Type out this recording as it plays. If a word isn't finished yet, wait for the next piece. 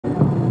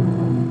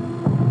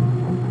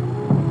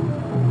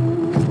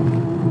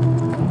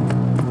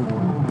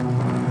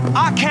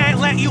I can't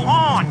let you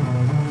on!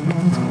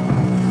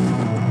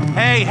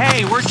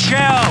 Hey, we're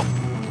chill!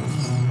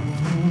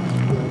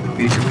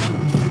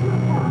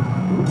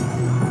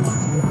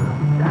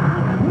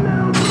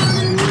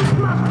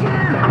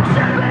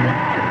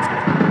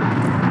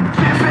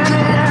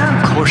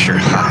 Of course you're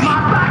high.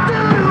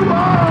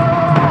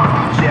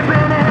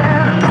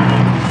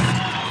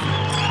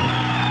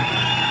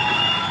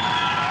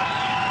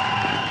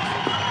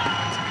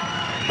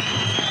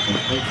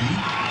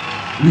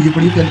 Ini dia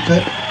pergi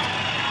dekat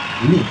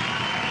ini.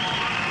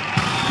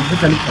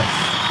 Kita kalikan.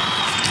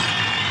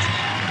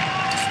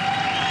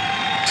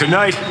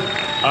 Tonight,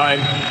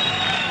 I'm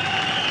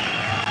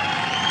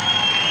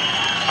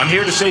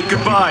here to say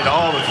goodbye to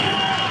all of you.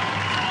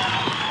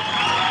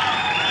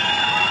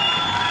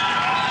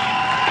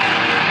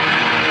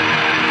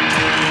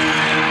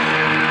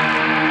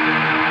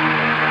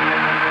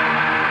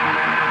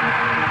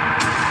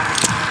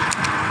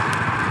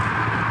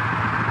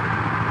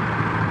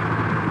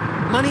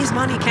 Money's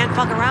money, can't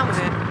fuck around with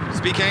it.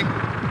 Speaking.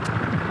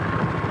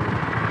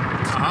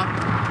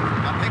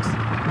 Thanks.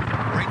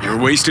 You're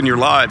wasting your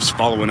lives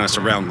following us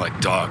around like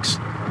dogs.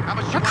 How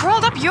much? We're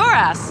curled up your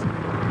ass.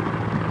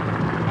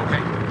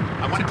 Okay.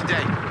 I want it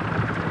today.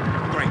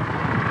 Great.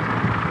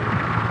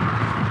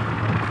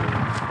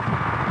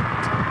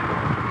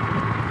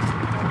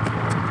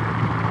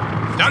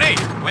 Johnny,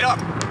 wait up.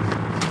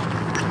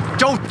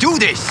 Don't do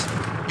this.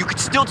 You could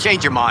still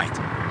change your mind.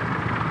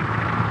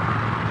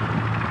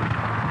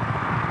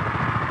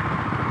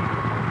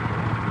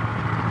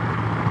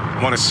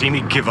 Want to see me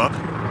give up?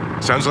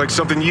 Sounds like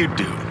something you'd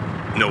do.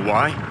 Know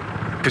why?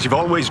 Because you've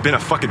always been a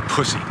fucking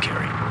pussy,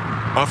 Carrie.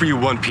 Offer you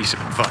one piece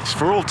of advice,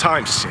 for old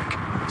time's sake.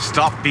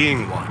 Stop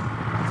being one.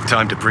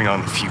 Time to bring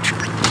on the future.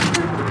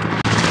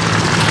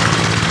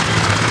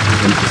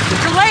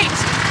 You're late!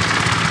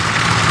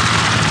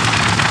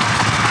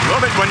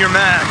 Love it when you're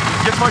mad.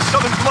 Gets my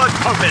southern blood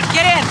pumping.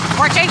 Get in,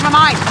 or I change my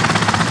mind.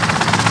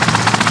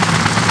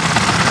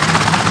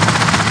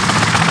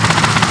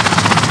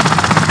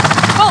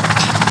 Oh,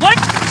 what?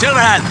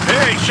 Silverhand!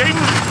 Hey, Shaden!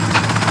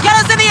 Get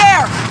us in the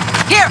air!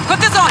 Here, put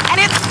this on, and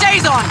it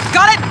stays on.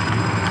 Got it?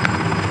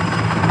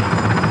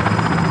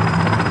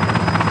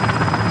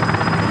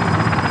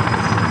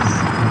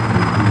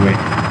 Wait.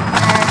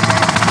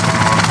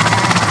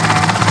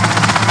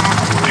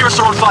 Pierce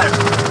are on fire.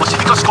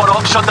 Pacifica squad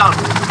off, shut down.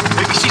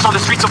 APC's on the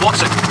streets of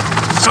Watson.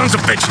 Sons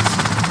of bitches!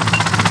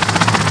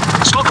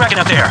 Skull cracking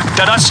out there.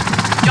 That us?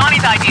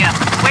 Johnny's idea.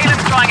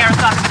 Wayland's drawing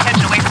Arasaka's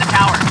attention away from the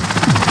tower.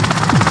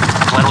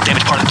 Collateral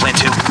damage part of the plan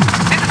too.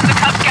 This is the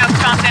Cub Scouts,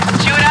 Johnson.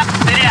 Chew it up,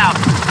 spit it out.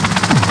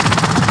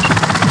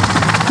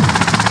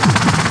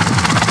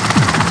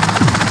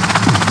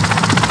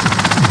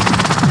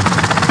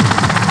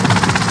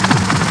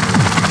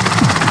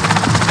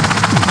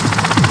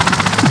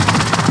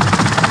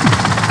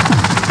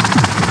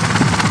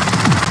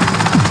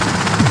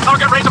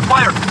 Target range of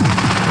fire.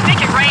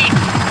 Make it rain.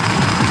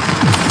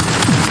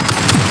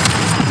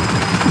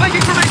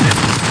 Making formation.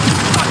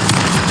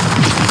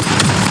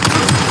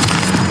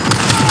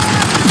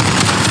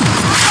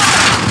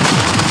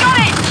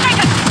 Johnny, take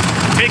it!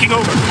 Taking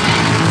over.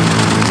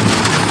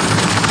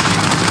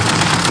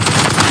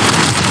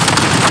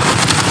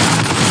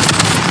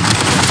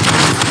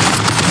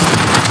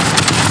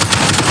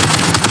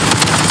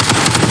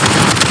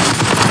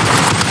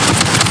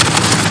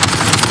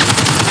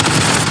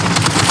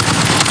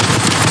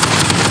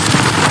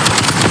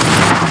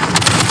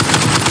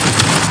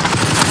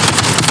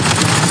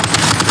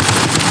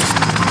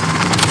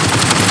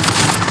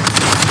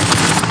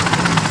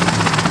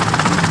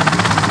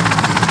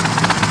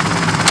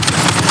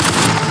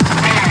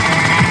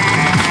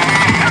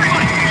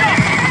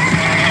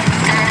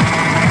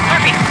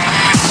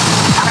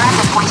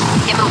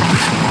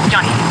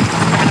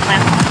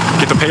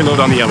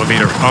 Payload on the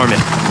elevator, arm it,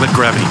 let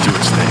gravity do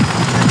its thing.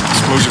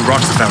 Explosion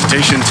rocks the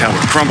foundation, tower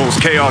crumbles,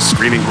 chaos,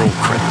 screaming roll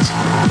credits.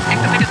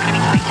 Exit window's gonna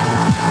be tight.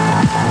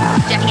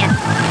 Jetting in.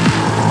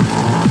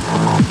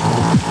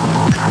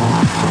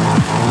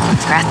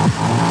 Scratch.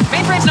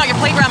 Mainframe's not your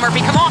playground,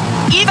 Murphy. Come on.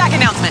 Evac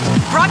announcement.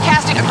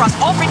 Broadcasting across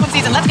all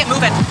frequencies and let's get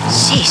moving.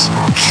 Sheesh.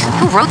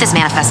 Who wrote this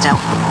manifesto?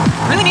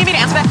 Really need me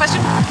to answer that question?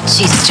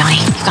 Jesus,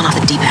 Johnny. You've gone off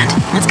the deep end.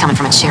 That's coming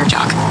from a chair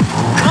jog.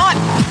 Come on.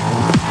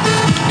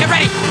 Get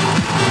ready.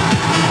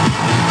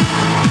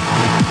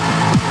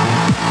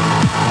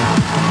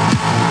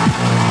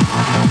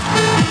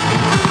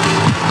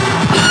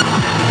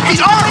 He's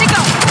all ready to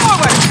go.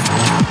 Forward.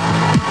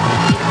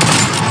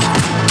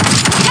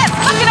 Yes,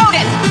 look at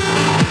Odin.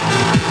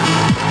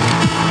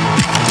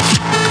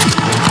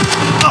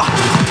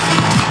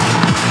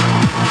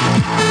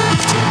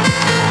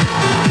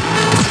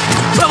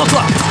 Level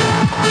clock.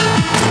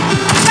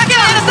 Back in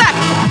a sec.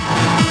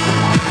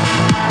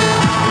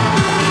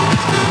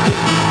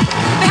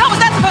 The hell was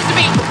that supposed to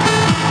be?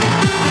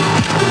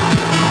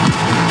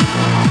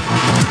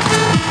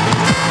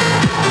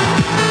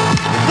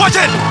 Watch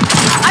it!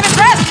 I'm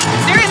impressed.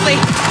 Seriously.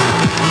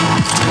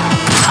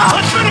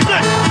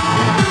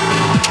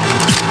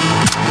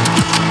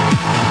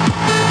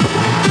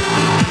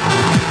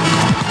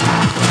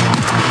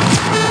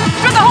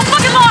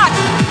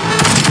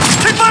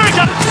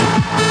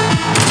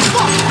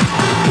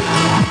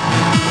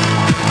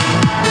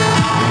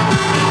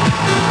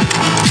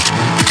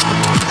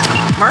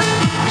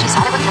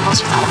 Rebels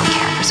should follow with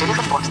care, pursuit of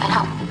the force, and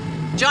home.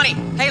 Johnny,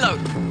 payload.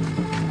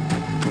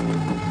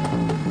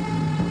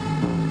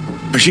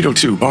 Bushido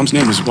 2, bomb's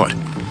name is what?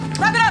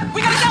 Wrap it up!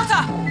 We got a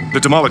Delta! The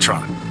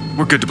Demolitron.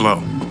 We're good to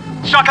blow.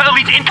 Shotgun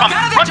elite incoming!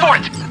 Out of there, Run for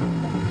Johnny. it!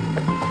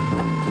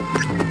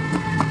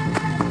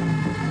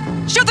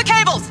 Shoot the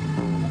cables!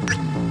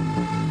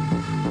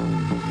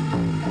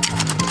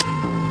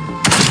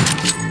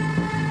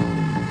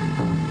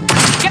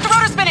 Get the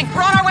rotor spinning!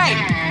 We're on our way!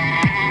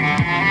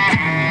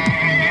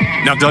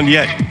 Not done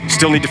yet.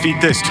 Still need to feed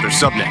this to their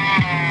subnet.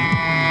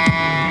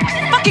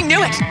 I fucking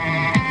knew it!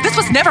 This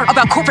was never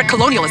about corporate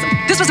colonialism.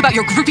 This was about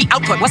your groupie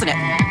output, wasn't it?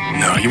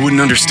 No, you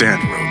wouldn't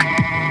understand, Rogue.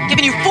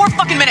 Giving you 4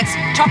 fucking minutes.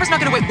 Chopper's not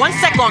gonna wait 1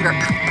 sec longer.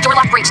 Door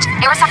lock breached.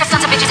 Arasaka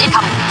sons of bitches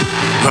incoming.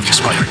 Love you,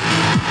 Spider.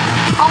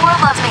 Whole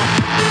world loves me.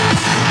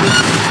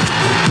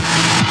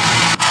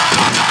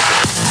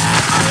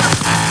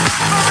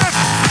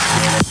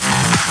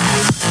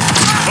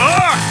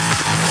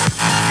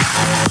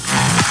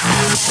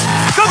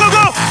 Go, go,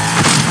 go!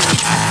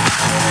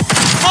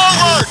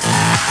 Forward!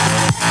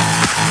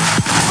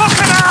 Fuck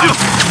him out!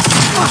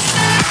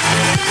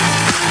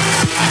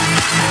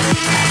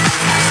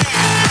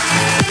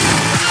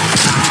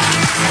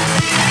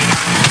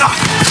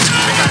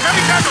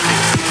 Heavy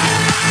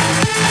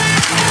casualty!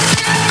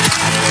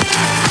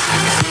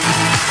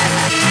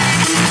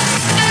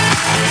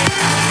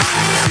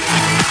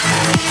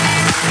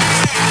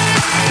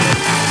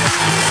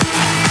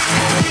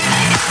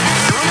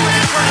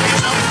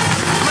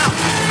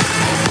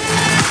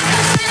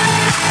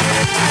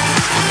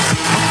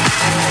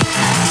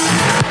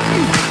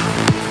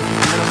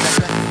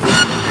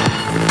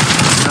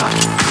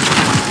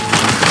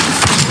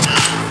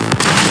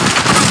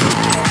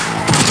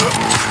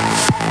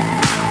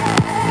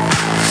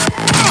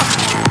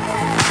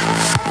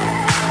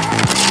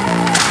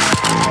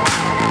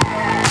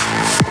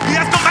 He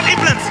has combat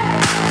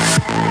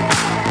implants!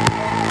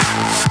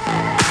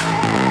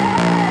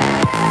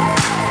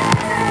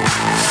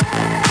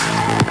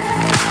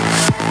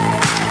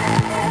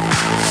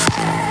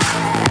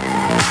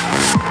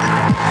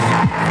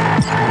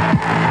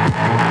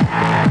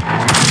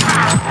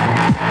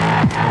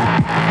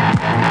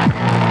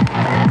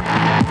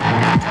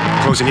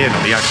 Closing in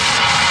on the exit.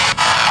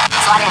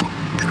 Slide in.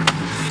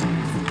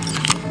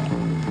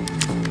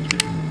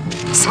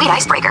 Sweet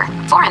icebreaker.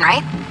 Foreign,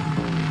 right?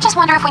 Just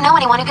wonder if we know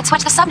anyone who could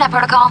switch the subnet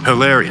protocol.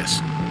 Hilarious.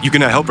 You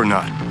gonna help or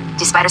not?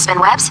 Do spiders spin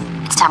webs?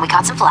 It's time we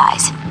caught some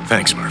flies.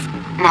 Thanks, Murph.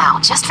 Now,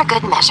 just for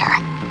good measure.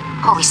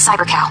 Holy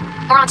cyber cow.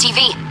 We're on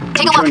TV.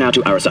 Take a Turn look. now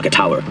to Arasaka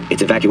Tower.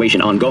 Its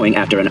evacuation ongoing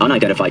after an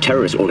unidentified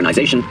terrorist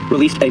organization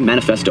released a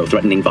manifesto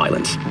threatening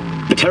violence.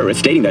 The terrorists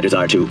stating their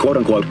desire to,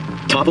 quote-unquote,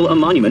 topple a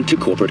monument to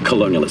corporate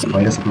colonialism.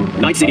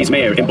 Night City's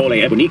mayor,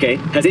 Imbole Ebunike,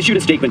 has issued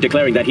a statement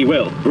declaring that he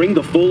will bring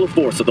the full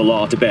force of the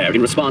law to bear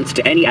in response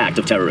to any act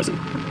of terrorism.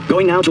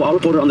 Going now to our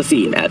reporter on the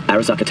scene at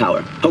Arasaka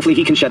Tower. Hopefully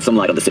he can shed some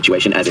light on the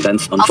situation as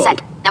events All unfold.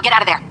 set. Now get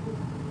out of there.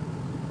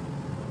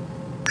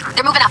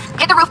 They're moving up.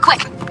 Hit the roof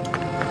quick.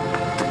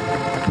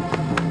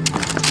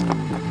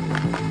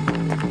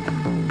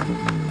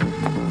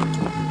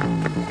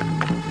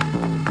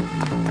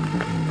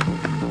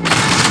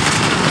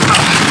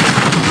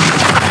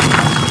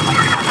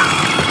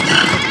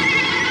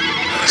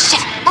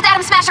 Shit! That's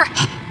Adam Smasher!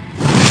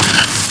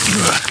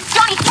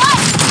 Johnny, fly!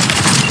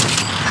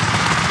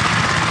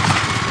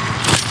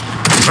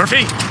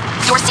 Murphy!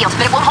 Door's sealed,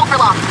 but it won't hold for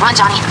long. Run,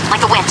 Johnny,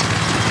 like the wind.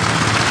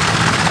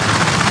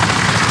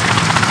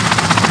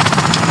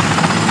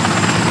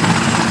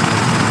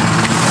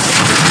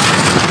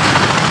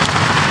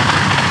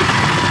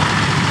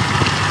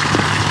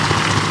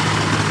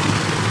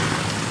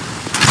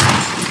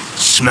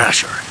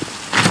 Smasher.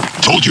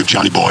 Told you,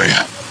 Johnny boy.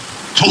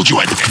 Told you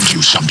I'd end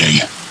you someday.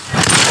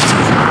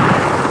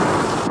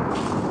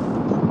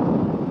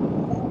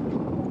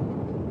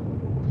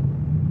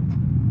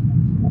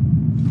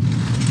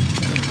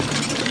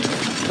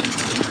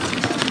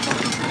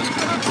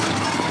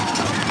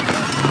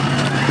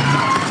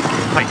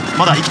 Right,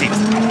 まだ生きていま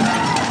す。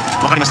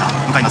わかりました。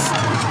向かいます。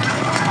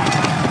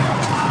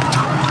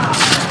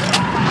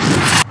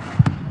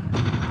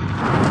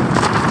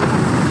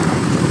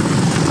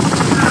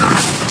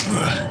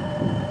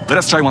Let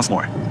us try once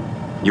more.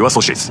 Your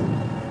associates.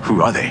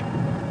 Who are they?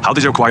 How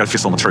did you acquire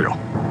fissile material?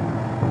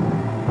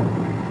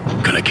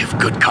 Gonna give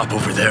good cop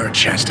over there a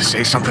chance to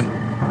say something?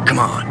 Come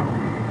on.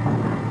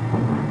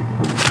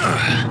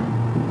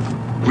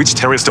 Which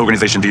terrorist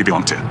organization do you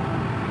belong to?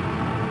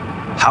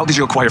 How did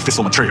you acquire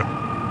fissile material?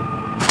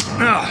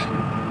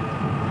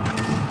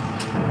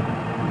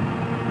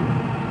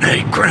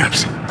 Hey,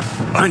 Gramps.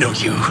 I know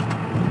you.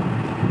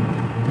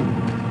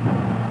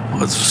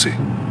 外せ。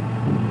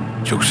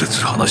直接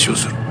話を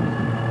する。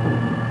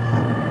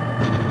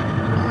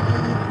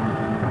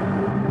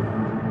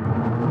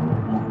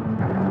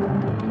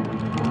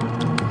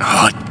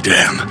Hot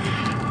damn.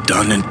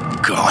 Done and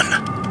gone.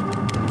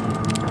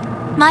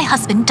 My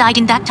husband died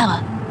in that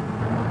tower.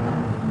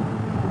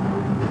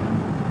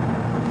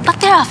 But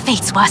there are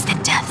fates worse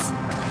than death.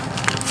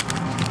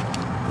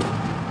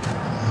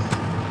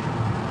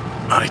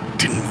 I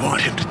didn't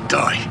want him to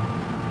die.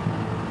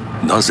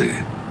 な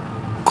ぜ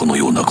この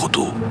ようなこ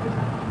とを？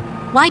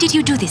 Why did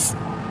you do this?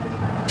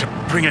 To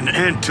bring an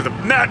end to the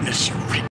madness, you